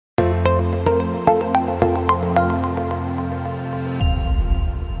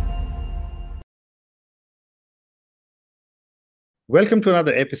Welcome to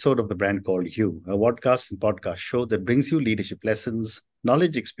another episode of The Brand Called You, a podcast and podcast show that brings you leadership lessons,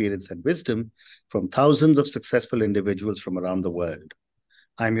 knowledge, experience, and wisdom from thousands of successful individuals from around the world.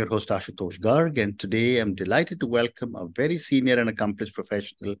 I'm your host, Ashutosh Garg, and today I'm delighted to welcome a very senior and accomplished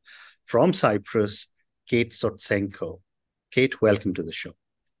professional from Cyprus, Kate Sotsenko. Kate, welcome to the show.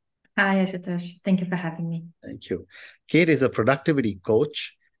 Hi, Ashutosh. Thank you for having me. Thank you. Kate is a productivity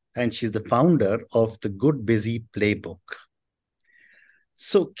coach, and she's the founder of the Good Busy Playbook.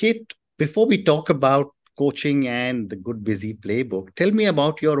 So, Kate, before we talk about coaching and the Good Busy Playbook, tell me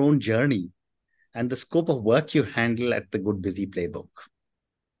about your own journey and the scope of work you handle at the Good Busy Playbook.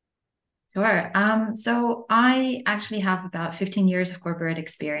 Sure. So I actually have about 15 years of corporate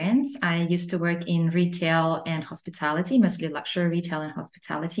experience. I used to work in retail and hospitality, mostly luxury retail and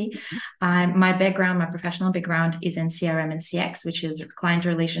hospitality. My professional background is in CRM and CX, which is client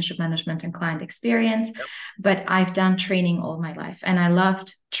relationship management and client experience. Yep. But I've done training all my life, and I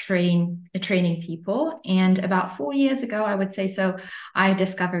loved training people. And about 4 years ago, I would say so, I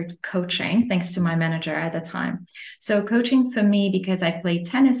discovered coaching thanks to my manager at the time. So coaching for me, because I played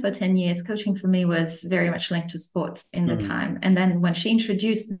tennis for 10 years, coaching for me was very much linked to sports in the time. And then when she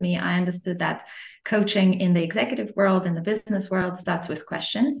introduced me, I understood that coaching in the executive world and the business world starts with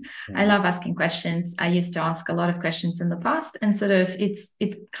questions. I love asking questions. I used to ask a lot of questions in the past, and sort of it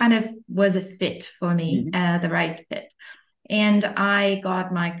kind of was a fit for me, the right fit. And I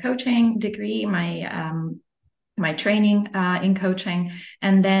got my coaching degree, my training in coaching,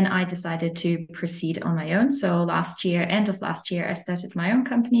 and then I decided to proceed on my own. So end of last year, I started my own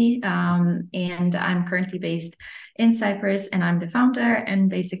company, and I'm currently based in Cyprus, and I'm the founder and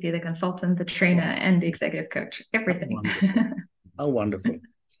basically the consultant, the trainer, and the executive coach, everything. How wonderful.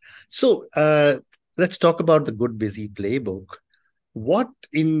 So let's talk about the Good Busy Playbook. What,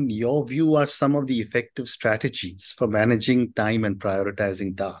 in your view, are some of the effective strategies for managing time and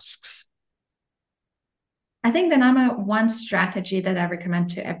prioritizing tasks? I think the number one strategy that I recommend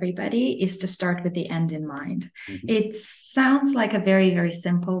to everybody is to start with the end in mind. It sounds like a very, very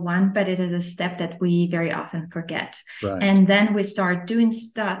simple one, but it is a step that we very often forget. Right. And then we start doing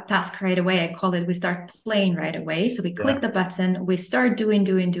task right away. I call it, we start playing right away. So we click the button, we start doing,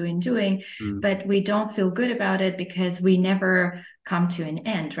 but we don't feel good about it because we never come to an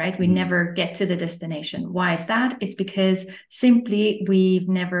end, right? We never get to the destination. Why is that? It's because simply we've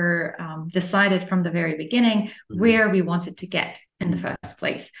never decided from the very beginning where we wanted to get in the first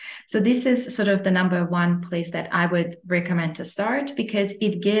place. So this is sort of the number one place that I would recommend to start, because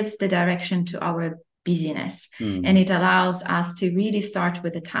it gives the direction to our busyness, and it allows us to really start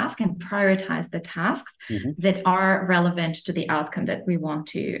with the task and prioritize the tasks that are relevant to the outcome that we want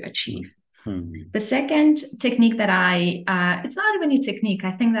to achieve. The second technique that it's not even a technique.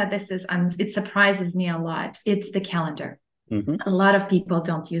 I think that this is, it surprises me a lot. It's the calendar. A lot of people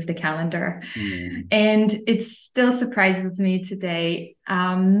don't use the calendar, and it still surprises me today.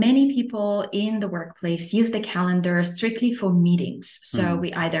 Many people in the workplace use the calendar strictly for meetings. So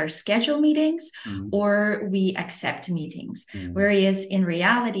we either schedule meetings or we accept meetings. Whereas in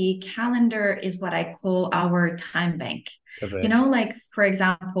reality, calendar is what I call our time bank. Correct. You know, like, for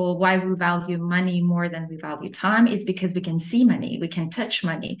example, why we value money more than we value time is because we can see money, we can touch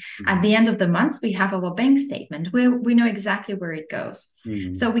money. At the end of the month, we have our bank statement where we know exactly where it goes.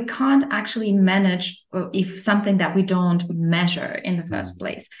 So we can't actually manage if something that we don't measure in the first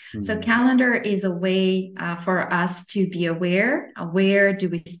place. So calendar is a way for us to be aware, where do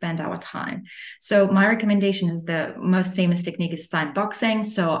we spend our time? So my recommendation is, the most famous technique is time boxing.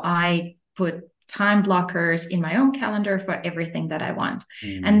 So I put time blockers in my own calendar for everything that I want.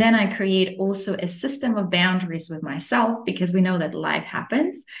 And then I create also a system of boundaries with myself, because we know that life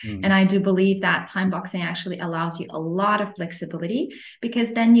happens. And I do believe that time boxing actually allows you a lot of flexibility,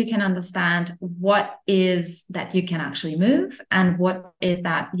 because then you can understand what is that you can actually move and what is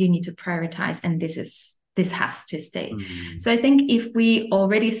that you need to prioritize. And this has to stay. So I think if we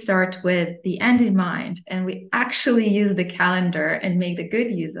already start with the end in mind and we actually use the calendar and make the good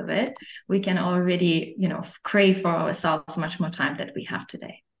use of it, we can already, crave for ourselves much more time that we have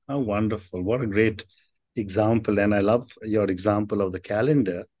today. How wonderful. What a great example. And I love your example of the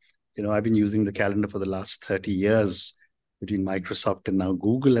calendar. I've been using the calendar for the last 30 years between Microsoft and now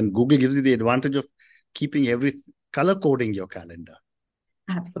Google. And Google gives you the advantage of keeping color coding your calendar.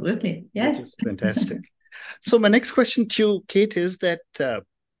 Absolutely. Yes. Which is fantastic. So my next question to you, Kate, is that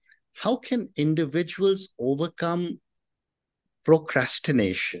how can individuals overcome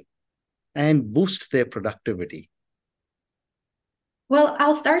procrastination and boost their productivity? Well,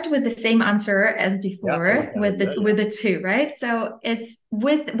 I'll start with the same answer as Yeah, before with the two, right? So it's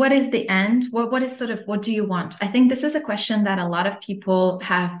with what is the end? What is sort of what do you want? I think this is a question that a lot of people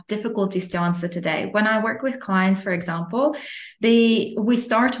have difficulties to answer today. When I work with clients, for example, we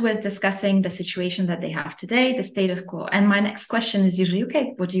start with discussing the situation that they have today, the status quo. And my next question is usually,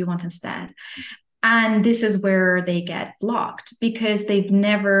 okay, what do you want instead? And this is where they get blocked because they've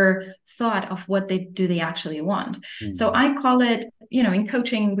never thought of what they actually want. Mm-hmm. So I call it, in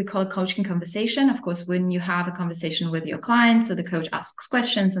coaching, we call it coaching conversation. Of course, when you have a conversation with your client, so the coach asks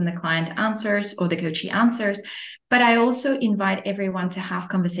questions and the client answers, or the coachee answers. But I also invite everyone to have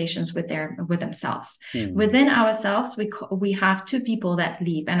conversations with themselves. Mm-hmm. Within ourselves, we have two people that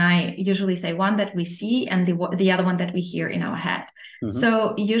leave, and I usually say one that we see and the other one that we hear in our head. Mm-hmm.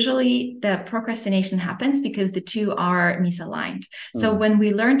 So usually the procrastination happens because the two are misaligned. Mm-hmm. So when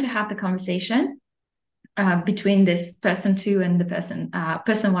we learn to have the conversation between this person two and the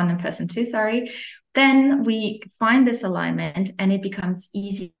person one and person two, then we find this alignment and it becomes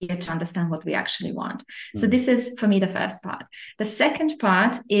easier to understand what we actually want. Mm-hmm. So this is, for me, the first part. The second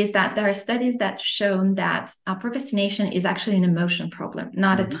part is that there are studies that shown that procrastination is actually an emotion problem,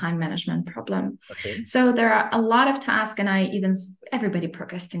 not mm-hmm. a time management problem. Okay. So there are a lot of tasks, and everybody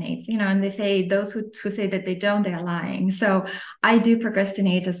procrastinates, and they say those who say that they don't, they are lying. So I do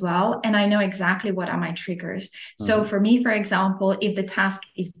procrastinate as well, and I know exactly what are my triggers. Mm-hmm. So for me, for example, if the task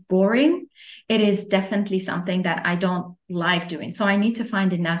is boring, it is definitely something that I don't like doing. So I need to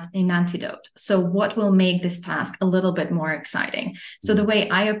find an antidote. So what will make this task a little bit more exciting? So the way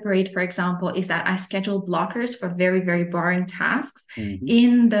I operate, for example, is that I schedule blockers for very, very boring tasks mm-hmm.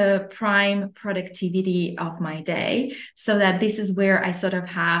 in the prime productivity of my day, so that this is where I sort of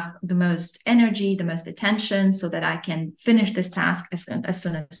have the most energy, the most attention, so that I can finish this task as soon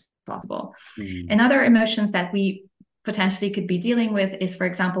as possible. Mm-hmm. And other emotions that we potentially could be dealing with is, for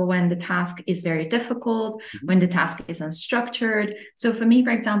example, when the task is very difficult, mm-hmm. when the task is unstructured. So for me,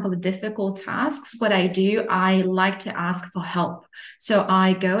 for example, the difficult tasks, what I do, I like to ask for help. So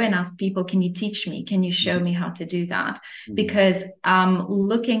I go and ask people, can you teach me? Can you show mm-hmm. me how to do that? Mm-hmm. Because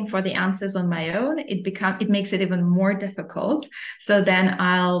looking for the answers on my own, it makes it even more difficult. So then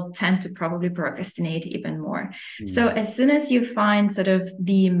I'll tend to probably procrastinate even more. Mm-hmm. So as soon as you find sort of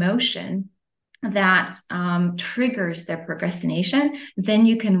the emotion that triggers their procrastination, then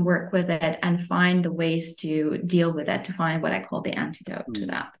you can work with it and find the ways to deal with it, to find what I call the antidote to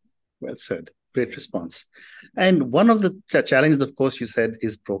that. Well said. Great response. And one of the challenges, of course, you said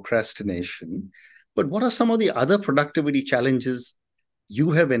is procrastination. But what are some of the other productivity challenges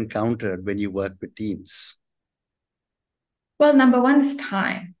you have encountered when you work with teams? Well, number one is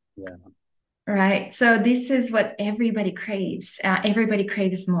time. Yeah. Right. So this is what everybody craves. Everybody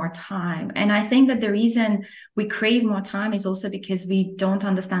craves more time. And I think that the reason we crave more time is also because we don't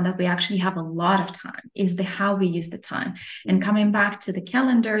understand that we actually have a lot of time, is how we use the time. And coming back to the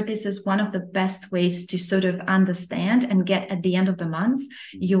calendar, this is one of the best ways to sort of understand and get at the end of the month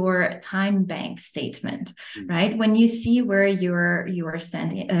your time bank statement, right? When you see where you are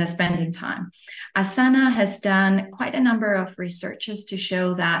spending time. Asana has done quite a number of researches to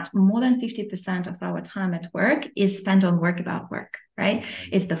show that more than 50% of our time at work is spent on work about work, right?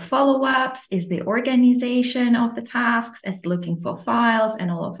 It's the follow-ups, it's the organization of the tasks, it's looking for files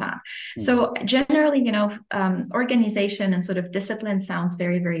and all of that. So generally, organization and sort of discipline sounds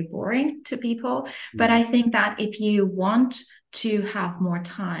very, very boring to people. But I think that if you want to have more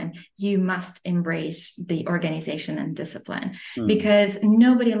time, you must embrace the organization and discipline, because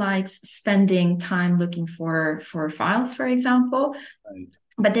nobody likes spending time looking for files, for example. Right.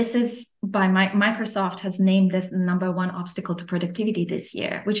 But this is Microsoft has named this number one obstacle to productivity this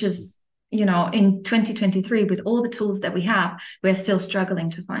year, which is, in 2023, with all the tools that we have, we're still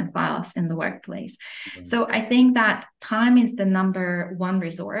struggling to find files in the workplace. Mm-hmm. So I think that time is the number one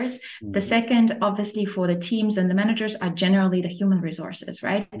resource. Mm-hmm. The second, obviously, for the teams and the managers are generally the human resources,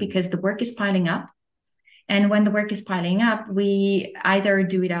 right? Mm-hmm. Because the work is piling up. And when the work is piling up, we either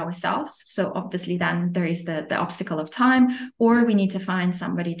do it ourselves. So obviously then there is the obstacle of time, or we need to find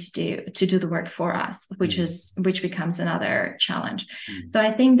somebody to do the work for us, which becomes another challenge. So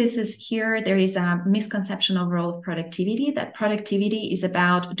I think there is a misconception overall of productivity, that productivity is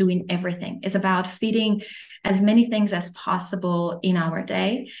about doing everything. It's about fitting as many things as possible in our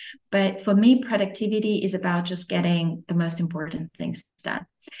day. But for me, productivity is about just getting the most important things done.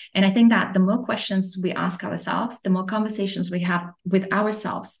 And I think that the more questions we ask ourselves, the more conversations we have with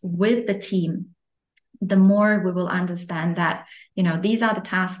ourselves, with the team, the more we will understand that, these are the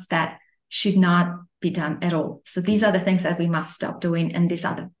tasks that should not be done at all. So these are the things that we must stop doing, and these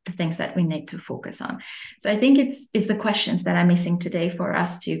are the things that we need to focus on. So I think it's the questions that are missing today for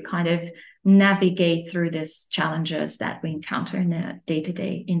us to kind of navigate through these challenges that we encounter in a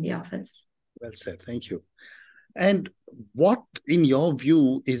day-to-day in the office. Well said. Thank you. And what, in your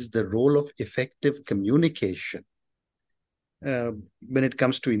view, is the role of effective communication when it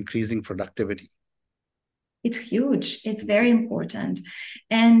comes to increasing productivity? It's huge. It's very important.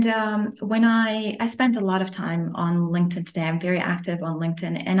 And when I spent a lot of time on LinkedIn today, I'm very active on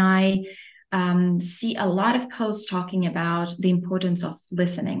LinkedIn, and I see a lot of posts talking about the importance of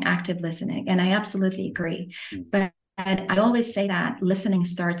listening, active listening. And I absolutely agree. But I always say that listening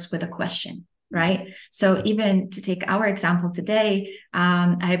starts with a question, right? So even to take our example today,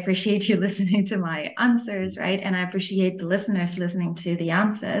 I appreciate you listening to my answers, right? And I appreciate the listeners listening to the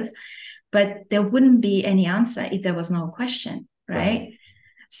answers. But there wouldn't be any answer if there was no question, right?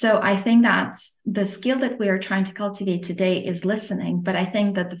 So I think that the skill that we are trying to cultivate today is listening. But I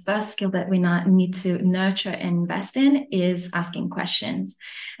think that the first skill that we need to nurture and invest in is asking questions.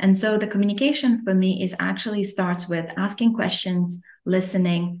 And so the communication for me is actually starts with asking questions,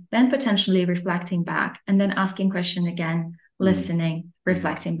 listening, then potentially reflecting back, and then asking question again, listening,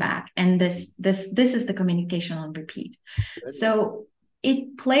 reflecting back. And this is the communication on repeat. So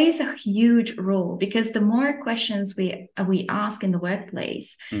it plays a huge role, because the more questions we ask in the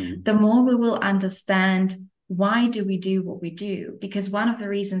workplace, the more we will understand why do we do what we do. Because one of the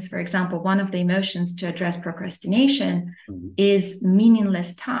reasons, for example, one of the emotions to address procrastination is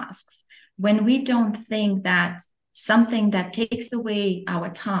meaningless tasks. When we don't think that something that takes away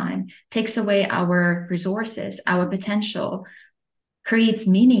our time, takes away our resources, our potential, creates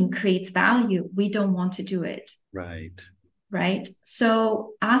meaning, creates value, we don't want to do it. Right?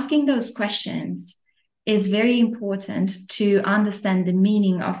 So asking those questions is very important to understand the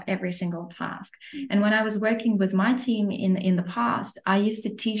meaning of every single task. And when I was working with my team in the past, I used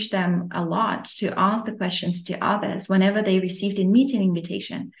to teach them a lot to ask the questions to others whenever they received a meeting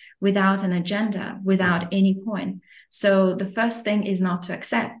invitation without an agenda, without any point. So the first thing is not to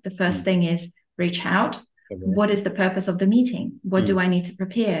accept. The first thing is reach out. What is the purpose of the meeting? What do I need to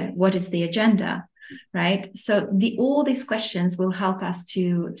prepare? What is the agenda? Right? So all these questions will help us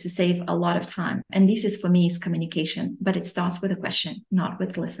to save a lot of time. And this is, for me, is communication, but it starts with a question, not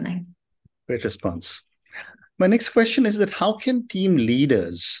with listening. Great response. My next question is that how can team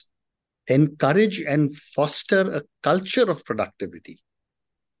leaders encourage and foster a culture of productivity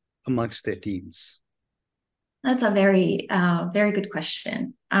amongst their teams? That's a very, very good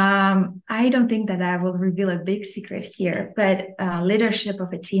question. I don't think that I will reveal a big secret here, but leadership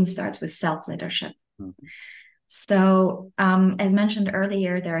of a team starts with self-leadership. So, as mentioned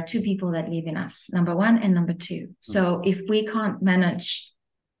earlier, there are two people that live in us, number one and number two. So if we can't manage,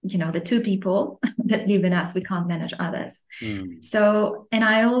 the two people that live in us, we can't manage others. So, and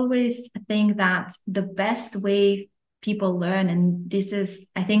I always think that the best way people learn, and this is,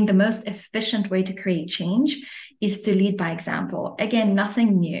 I think, the most efficient way to create change, is to lead by example. Again,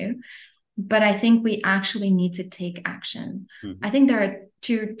 nothing new, but I think we actually need to take action. I think there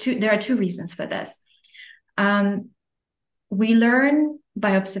are two reasons for this. We learn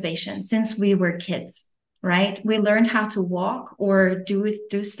by observation since we were kids, right? We learned how to walk or do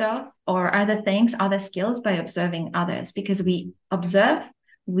stuff or other things, other skills by observing others, because we observe,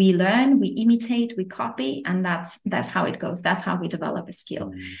 we learn, we imitate, we copy, and that's how it goes. That's how we develop a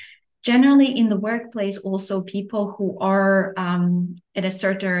skill. Generally, in the workplace, also people who are at a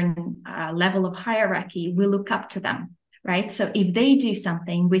certain level of hierarchy, we look up to them, right? So if they do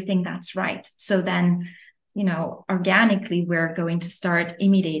something, we think that's right. So then, organically, we're going to start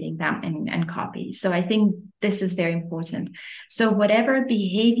imitating them and copy. So I think this is very important. So whatever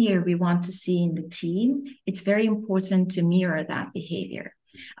behavior we want to see in the team, it's very important to mirror that behavior.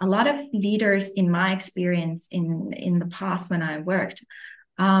 A lot of leaders, in my experience in the past when I worked,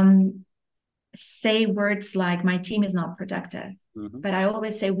 say words like, my team is not productive. But I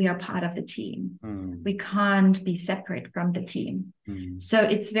always say we are part of the team. We can't be separate from the team. So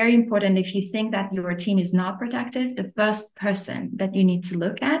it's very important, if you think that your team is not productive, the first person that you need to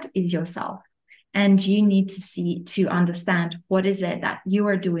look at is yourself. And you need to understand, what is it that you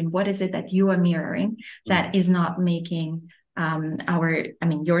are doing? What is it that you are mirroring that is not making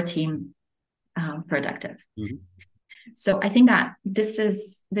your team productive? So I think that this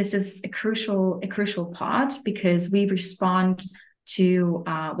is a crucial part, because we respond to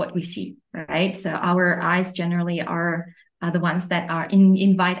what we see, right? So our eyes generally are the ones that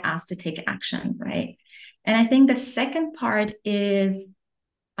invite us to take action, right? And I think the second part is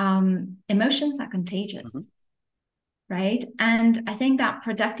emotions are contagious, right? And I think that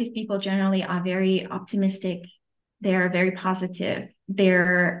productive people generally are very optimistic. They're very positive.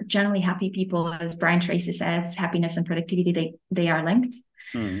 They're generally happy people. As Brian Tracy says, happiness and productivity, they are linked.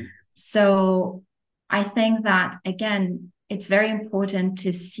 So I think that, again, it's very important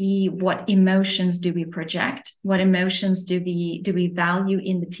to see what emotions do we project, what emotions do we value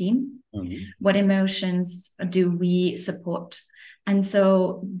in the team, what emotions do we support. And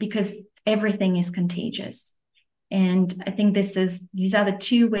so, because everything is contagious. And I think these are the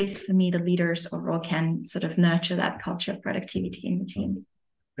two ways for me the leaders overall can sort of nurture that culture of productivity in the team.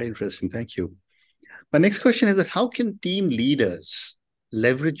 Very interesting. Thank you. My next question is that how can team leaders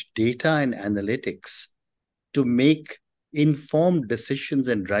leverage data and analytics to make informed decisions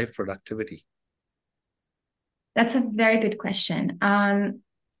and drive productivity? That's a very good question.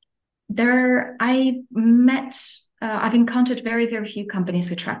 I've encountered very, very few companies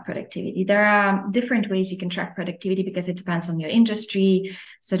who track productivity. There are different ways you can track productivity because it depends on your industry,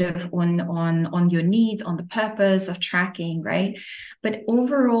 sort of on your needs, on the purpose of tracking, right? But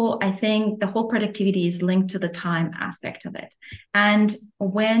overall, I think the whole productivity is linked to the time aspect of it. And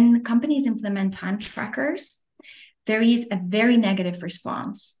when companies implement time trackers, there is a very negative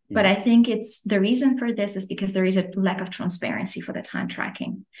response. But I think the reason for this is because there is a lack of transparency for the time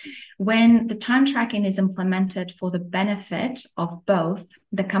tracking. When the time tracking is implemented for the benefit of both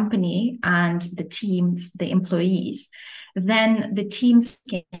the company and the teams, the employees, then the teams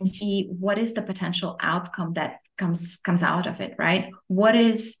can see what is the potential outcome that comes out of it, right?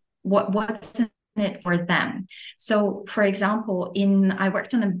 What's it for them. So, for example, I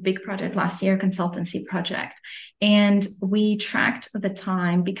worked on a big project last year, consultancy project, and we tracked the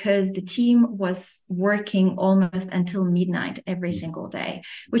time because the team was working almost until midnight every single day,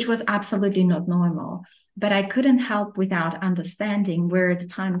 which was absolutely not normal. But I couldn't help without understanding where the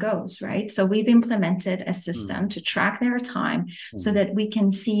time goes, right? So we've implemented a system to track their time so that we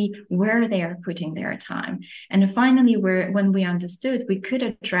can see where they are putting their time. And finally, when we understood, we could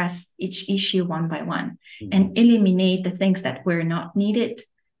address each issue one by one and eliminate the things that were not needed.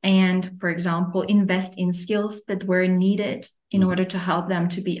 And, for example, invest in skills that were needed in order to help them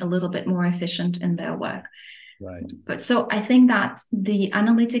to be a little bit more efficient in their work. Right. But so I think that the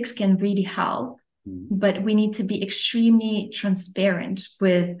analytics can really help. But we need to be extremely transparent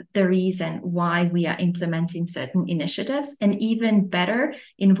with the reason why we are implementing certain initiatives, and even better,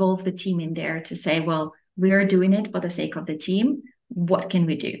 involve the team in there to say, well, we are doing it for the sake of the team. What can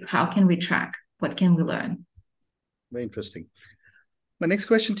we do? How can we track? What can we learn? Very interesting. My next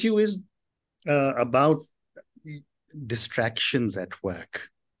question to you is about distractions at work.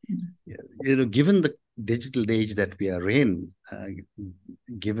 Given the digital age that we are in,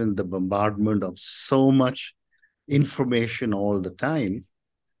 given the bombardment of so much information all the time,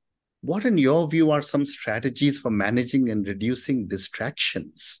 what in your view are some strategies for managing and reducing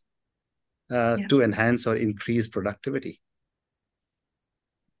distractions to enhance or increase productivity?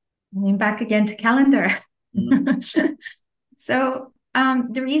 Back again to calendar. So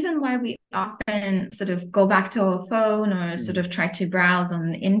the reason why we often sort of go back to our phone or sort of try to browse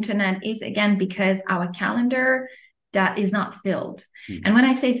on the internet is, again, because our calendar that is not filled. And when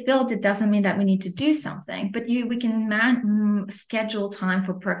I say filled, it doesn't mean that we need to do something, but we can schedule time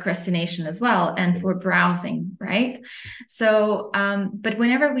for procrastination as well and for browsing, right? So, but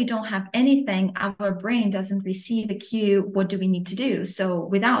whenever we don't have anything, our brain doesn't receive a cue. What do we need to do? So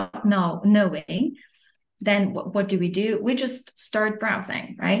without knowing, then what do? We just start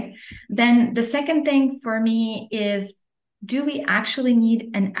browsing, right? Then the second thing for me is, do we actually need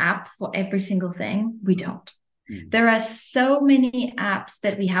an app for every single thing? We don't. There are so many apps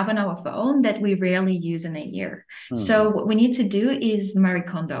that we have on our phone that we rarely use in a year. So what we need to do is Marie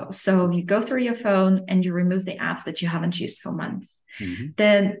Kondo. So you go through your phone and you remove the apps that you haven't used for months.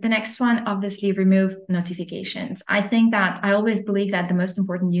 The next one, obviously, remove notifications. I think that I always believe that the most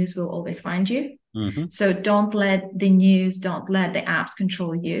important news will always find you. So don't let the apps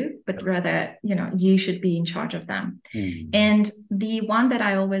control you, but rather, you should be in charge of them. And the one that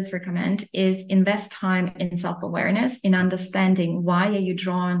I always recommend is invest time in self-awareness, in understanding why are you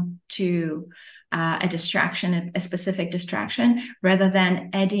drawn to a distraction, a specific distraction, rather than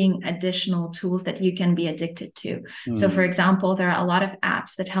adding additional tools that you can be addicted to. So, for example, there are a lot of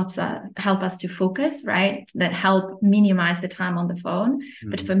apps that help us to focus, right? That help minimize the time on the phone.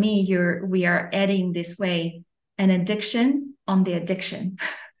 But for me, we are adding this way an addiction on the addiction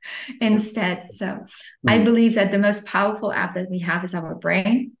instead. So I believe that the most powerful app that we have is our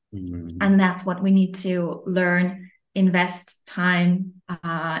brain. And that's what we need to learn invest time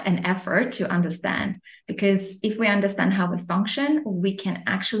and effort to understand. Because if we understand how we function, we can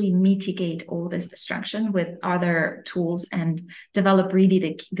actually mitigate all this distraction with other tools and develop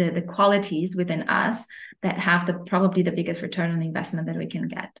really the qualities within us that have probably the biggest return on investment that we can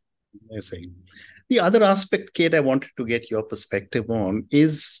get. Amazing. The other aspect, Kate, I wanted to get your perspective on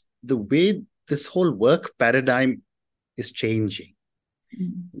is the way this whole work paradigm is changing.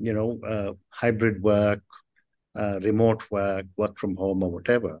 Hybrid work, remote work from home, or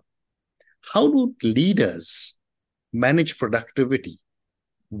whatever. How do leaders manage productivity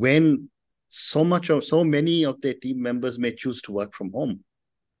when so many of their team members may choose to work from home?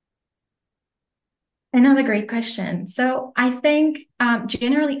 Another great question. So I think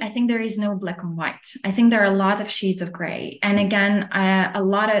generally, I think there is no black and white. I think there are a lot of shades of gray. And again,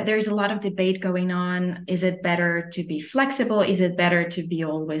 there's a lot of debate going on. Is it better to be flexible? Is it better to be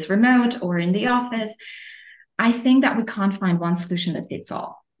always remote or in the office? I think that we can't find one solution that fits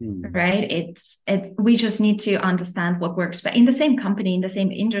all, right? We just need to understand what works. But in the same company, in the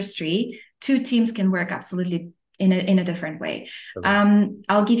same industry, two teams can work absolutely in a different way.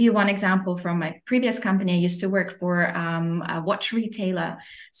 I'll give you one example from my previous company. I used to work for a watch retailer.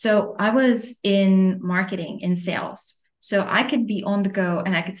 So I was in marketing, in sales. So I could be on the go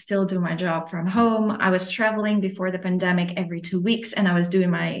and I could still do my job from home. I was traveling before the pandemic every 2 weeks and I was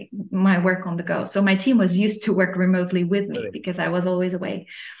doing my work on the go. So my team was used to work remotely with me because I was always away.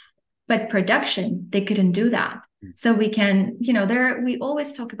 But production, they couldn't do that. So we can, we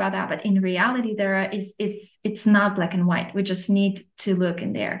always talk about that, but in reality, it's not black and white. We just need to look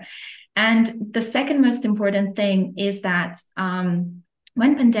in there. And the second most important thing is that when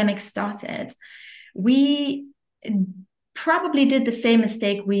pandemic started, we probably did the same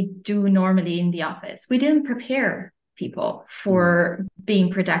mistake we do normally in the office. We didn't prepare people for being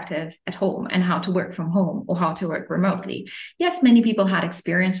productive at home and how to work from home or how to work remotely. Yes, many people had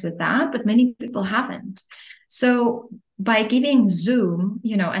experience with that, but many people haven't. So by giving Zoom,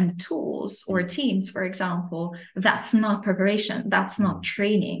 and the tools or Teams, for example, that's not preparation. That's not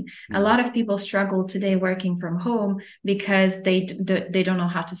training. A lot of people struggle today working from home because they don't know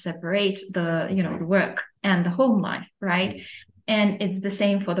how to separate the work and the home life, right? And it's the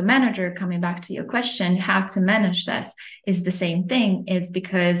same for the manager. Coming back to your question, how to manage this is the same thing. It's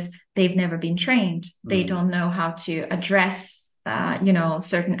because they've never been trained. They don't know how to address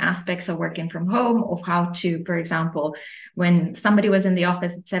certain aspects of working from home, of how to, for example, when somebody was in the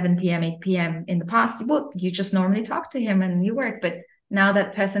office at 7 p.m., 8 p.m. in the past, you just normally talk to him and you work. But now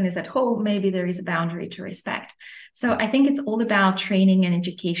that person is at home, maybe there is a boundary to respect. So I think it's all about training and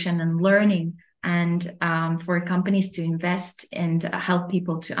education and learning, and for companies to invest and help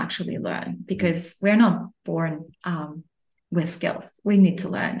people to actually learn, because we're not born with skills. We need to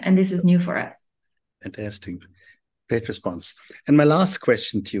learn. And this is new for us. Fantastic. Great response. And my last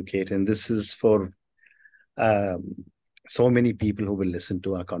question to you, Kate, and this is for so many people who will listen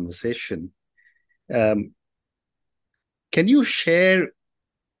to our conversation. Can you share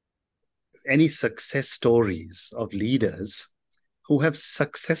any success stories of leaders who have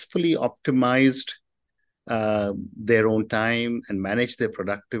successfully optimized their own time and managed their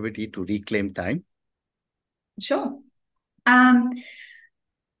productivity to reclaim time? Sure.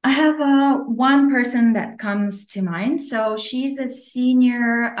 I have one person that comes to mind. So she's a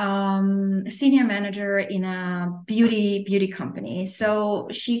senior manager in a beauty company. So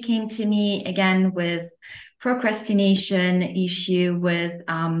she came to me again with procrastination issue with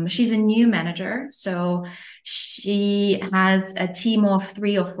she's a new manager. So she has a team of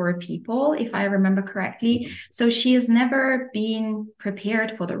 3 or 4 people, if I remember correctly. So she has never been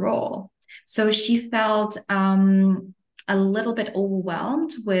prepared for the role. So she felt a little bit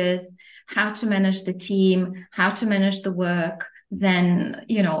overwhelmed with how to manage the team, how to manage the work, then,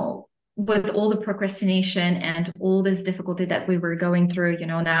 with all the procrastination and all this difficulty that we were going through,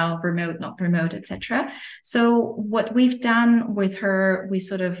 now remote, not remote, etc. So what we've done with her, we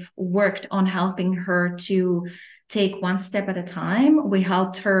sort of worked on helping her to take one step at a time. We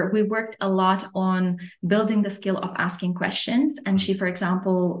worked a lot on building the skill of asking questions. And she, for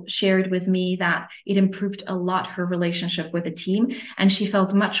example, shared with me that it improved a lot her relationship with the team. And she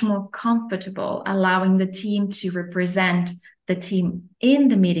felt much more comfortable allowing the team to represent the team in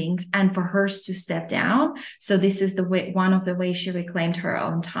the meetings and for hers to step down. So this is the way, one of the ways she reclaimed her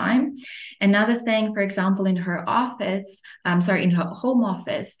own time. Another thing, for example, in her office, in her home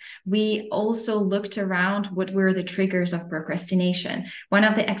office, we also looked around what were the triggers of procrastination. One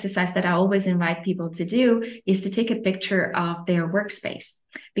of the exercises that I always invite people to do is to take a picture of their workspace,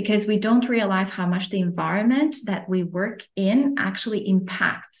 because we don't realize how much the environment that we work in actually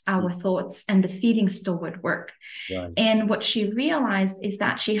impacts our thoughts and the feelings toward work. Right. And what she realized is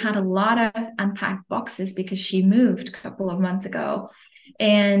that she had a lot of unpacked boxes because she moved a couple of months ago.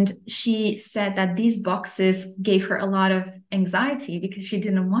 And she said that these boxes gave her a lot of anxiety because she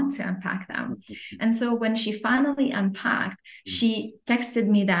didn't want to unpack them. And so when she finally unpacked, she texted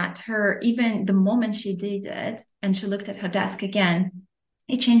me that even the moment she did it and she looked at her desk again,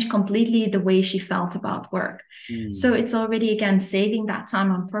 it changed completely the way she felt about work. So it's already, again, saving that time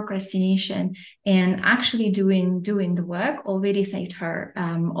on procrastination and actually doing the work already saved her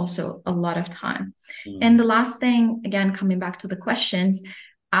also a lot of time. And the last thing, again, coming back to the questions,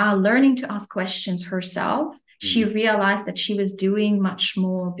 learning to ask questions herself. She realized that she was doing much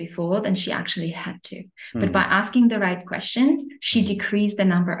more before than she actually had to. But by asking the right questions, she decreased the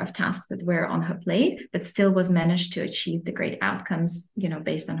number of tasks that were on her plate, but still was managed to achieve the great outcomes,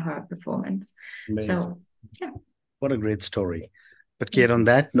 based on her performance. Amazing. So, yeah. What a great story. But Kate, on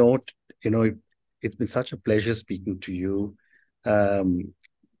that note, it's been such a pleasure speaking to you.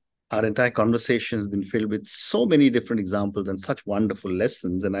 Our entire conversation has been filled with so many different examples and such wonderful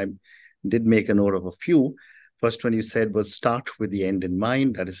lessons. And I did make a note of a few. First one you said was start with the end in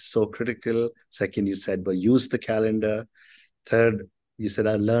mind. That is so critical. Second, you said, well, use the calendar. Third, you said,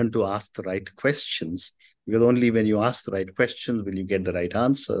 I learned to ask the right questions, because only when you ask the right questions will you get the right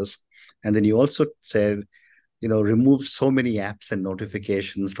answers. And then you also said, remove so many apps and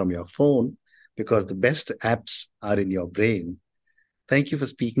notifications from your phone, because the best apps are in your brain. Thank you for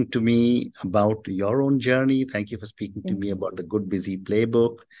speaking to me about your own journey. Thank you for speaking to me about the Good Busy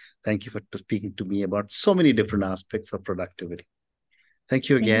Playbook. Thank you for speaking to me about so many different aspects of productivity. Thank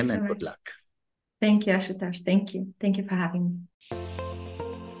you again, and good luck. Thank you, Ashutosh. Thank you. Thank you for having me.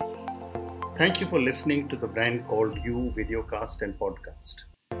 Thank you for listening to the Brand Called You videocast and podcast,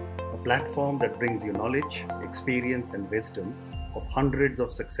 a platform that brings you knowledge, experience, and wisdom of hundreds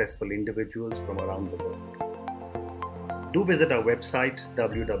of successful individuals from around the world. Do visit our website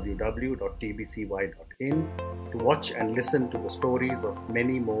www.tbcy.in to watch and listen to the stories of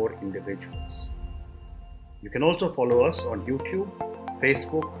many more individuals. You can also follow us on YouTube,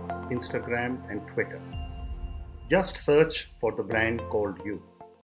 Facebook, Instagram, and Twitter. Just search for the Brand Called You.